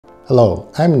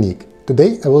Hello, I'm Nick.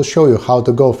 Today I will show you how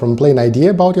to go from plain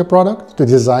idea about your product to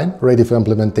design ready for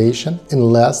implementation in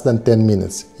less than 10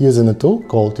 minutes using a tool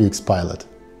called UX-Pilot.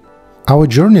 Our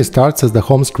journey starts at the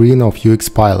home screen of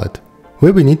UX-Pilot,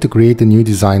 where we need to create a new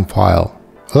design file.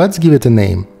 Let's give it a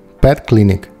name, Pet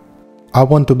Clinic. I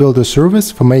want to build a service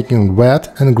for making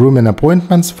vet and grooming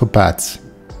appointments for pets.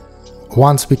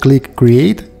 Once we click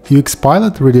Create,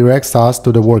 UX-Pilot redirects us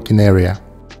to the working area.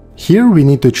 Here we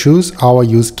need to choose our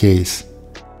use case.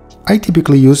 I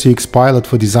typically use UX-Pilot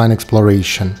for design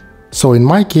exploration, so in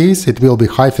my case it will be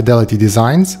high-fidelity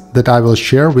designs that I will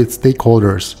share with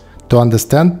stakeholders to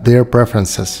understand their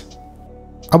preferences.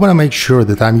 I want to make sure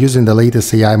that I'm using the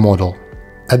latest AI model.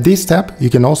 At this step,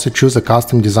 you can also choose a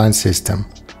custom design system.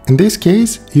 In this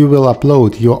case, you will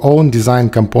upload your own design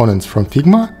components from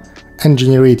Figma and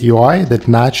generate UI that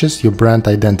matches your brand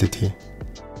identity.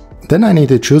 Then I need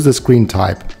to choose the screen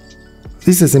type.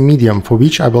 This is a medium for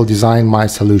which I will design my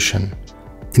solution.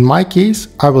 In my case,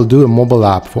 I will do a mobile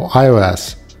app for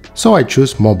iOS, so I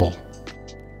choose mobile.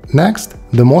 Next,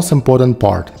 the most important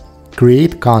part,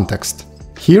 create context.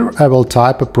 Here I will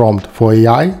type a prompt for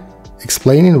AI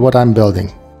explaining what I'm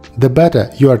building. The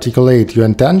better you articulate your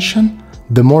intention,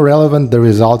 the more relevant the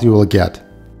result you will get.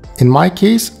 In my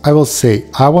case, I will say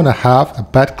I want to have a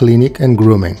pet clinic and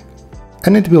grooming,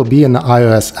 and it will be an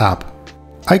iOS app.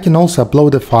 I can also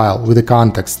upload a file with the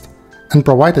context and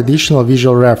provide additional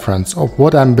visual reference of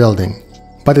what I'm building.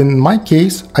 But in my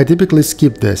case, I typically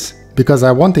skip this because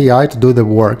I want AI to do the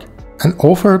work and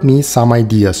offer me some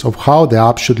ideas of how the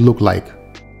app should look like.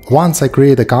 Once I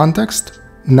create a context,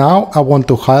 now I want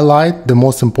to highlight the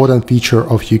most important feature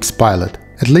of UX-Pilot,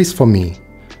 at least for me.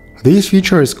 This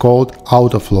feature is called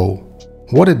Autoflow.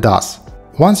 What it does: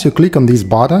 once you click on this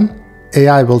button,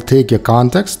 AI will take your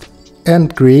context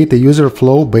and create a user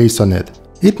flow based on it.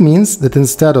 It means that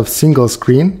instead of single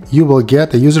screen, you will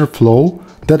get a user flow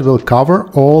that will cover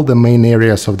all the main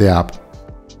areas of the app.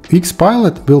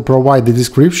 UX-Pilot will provide the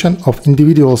description of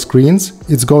individual screens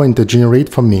it's going to generate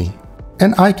for me,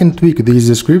 and I can tweak this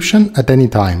description at any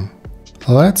time.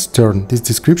 Let's turn this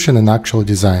description in actual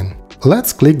design.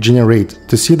 Let's click Generate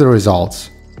to see the results.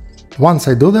 Once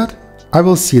I do that, I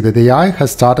will see that AI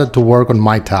has started to work on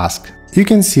my task. You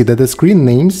can see that the screen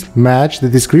names match the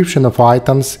description of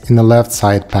items in the left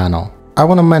side panel. I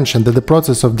want to mention that the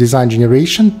process of design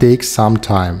generation takes some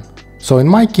time. So in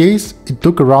my case, it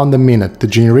took around a minute to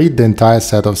generate the entire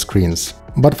set of screens.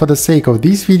 But for the sake of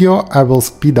this video, I will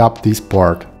speed up this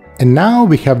part. And now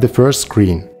we have the first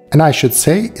screen. And I should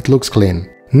say it looks clean.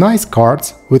 Nice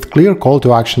cards with clear call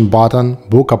to action button,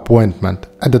 book appointment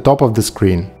at the top of the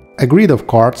screen. A grid of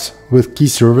cards with key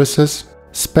services,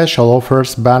 special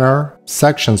offers banner,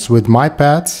 sections with my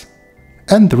pets,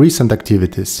 and recent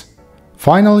activities.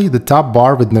 Finally, the top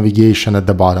bar with navigation at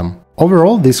the bottom.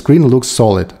 Overall, this screen looks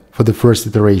solid for the first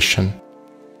iteration.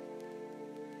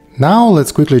 Now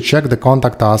let's quickly check the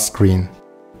Contact Us screen.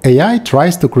 AI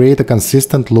tries to create a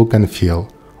consistent look and feel.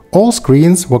 All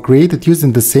screens were created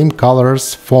using the same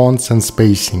colors, fonts, and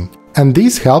spacing. And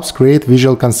this helps create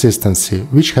visual consistency,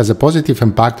 which has a positive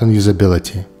impact on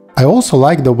usability. I also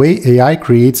like the way AI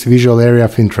creates visual area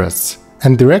of interests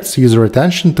and directs user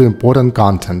attention to important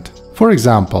content. For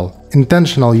example,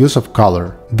 intentional use of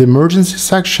color. The emergency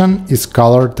section is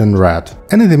colored in red,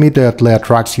 and it immediately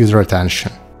attracts user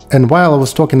attention. And while I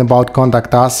was talking about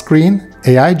Contact Us screen,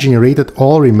 AI generated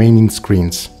all remaining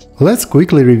screens. Let's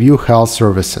quickly review health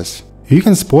services. You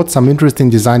can spot some interesting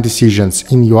design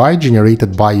decisions in UI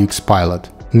generated by UX-Pilot.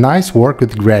 Nice work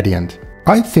with gradient.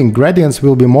 I think gradients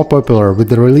will be more popular with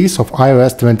the release of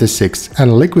iOS 26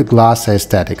 and liquid glass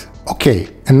aesthetics. Okay,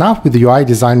 enough with the UI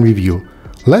design review.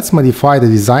 Let's modify the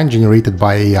design generated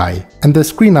by AI. And the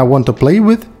screen I want to play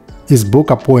with is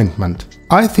Book Appointment.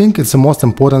 I think it's the most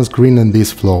important screen in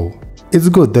this flow. It's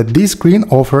good that this screen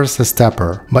offers a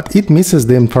stepper, but it misses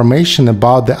the information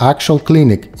about the actual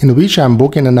clinic in which I'm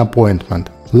booking an appointment.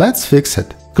 Let's fix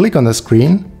it. Click on the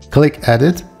screen, click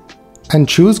Edit, and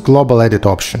choose Global Edit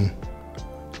option.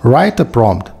 Write a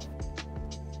prompt.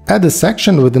 Add a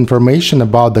section with information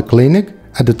about the clinic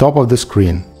at the top of the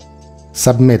screen.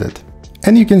 Submit it.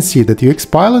 And you can see that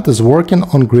UX-Pilot is working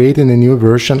on creating a new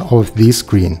version of this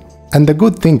screen. And the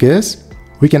good thing is,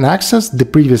 we can access the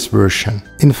previous version.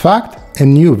 In fact, a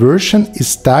new version is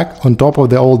stacked on top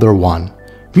of the older one,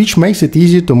 which makes it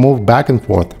easy to move back and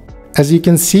forth. As you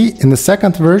can see, in the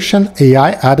second version,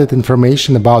 AI added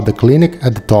information about the clinic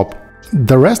at the top.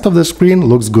 The rest of the screen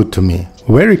looks good to me.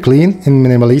 Very clean and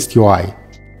minimalist UI.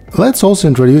 Let's also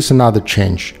introduce another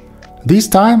change. This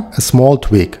time a small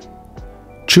tweak.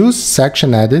 Choose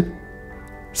Section Edit,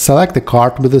 select the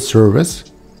card with the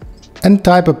service, and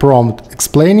type a prompt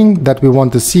explaining that we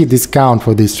want to see a discount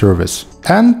for this service,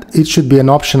 and it should be an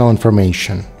optional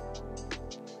information.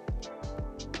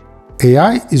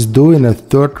 AI is doing a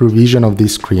third revision of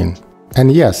this screen.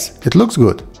 And yes, it looks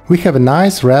good. We have a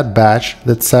nice red badge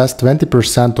that says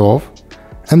 20% off,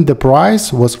 and the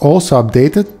price was also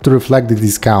updated to reflect the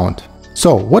discount.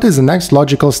 So, what is the next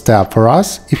logical step for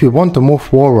us if we want to move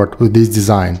forward with this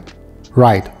design?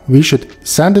 Right, we should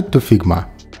send it to Figma.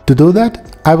 To do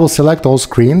that, I will select all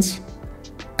screens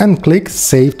and click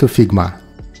Save to Figma.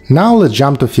 Now let's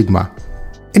jump to Figma.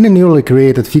 In a newly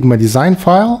created Figma design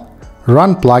file,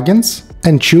 run Plugins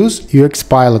and choose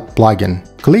UXPilot plugin.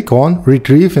 Click on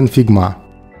Retrieve in Figma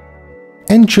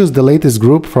and choose the latest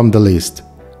group from the list.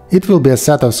 It will be a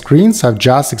set of screens I've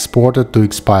just exported to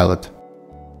UXPilot.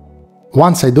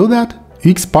 Once I do that,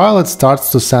 UXPilot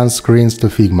starts to send screens to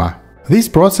Figma. This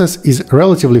process is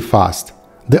relatively fast.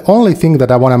 The only thing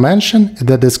that I want to mention is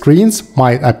that the screens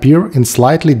might appear in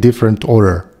slightly different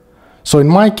order. So in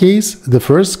my case, the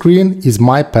first screen is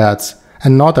My Pets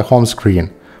and not a home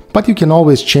screen, but you can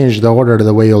always change the order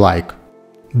the way you like.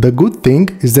 The good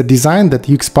thing is the design that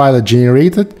UXPilot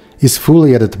generated is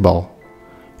fully editable.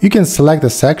 You can select a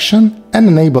section and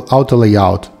enable auto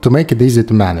layout to make it easy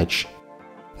to manage.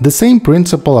 The same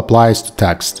principle applies to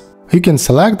text. You can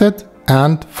select it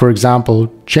and, for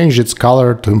example, change its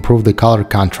color to improve the color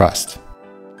contrast.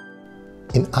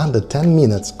 In under 10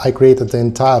 minutes, I created the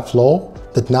entire flow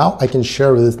that now I can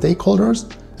share with the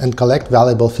stakeholders and collect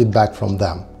valuable feedback from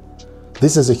them.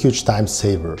 This is a huge time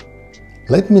saver.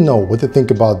 Let me know what you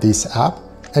think about this app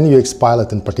and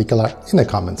UXPilot in particular in the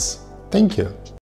comments. Thank you.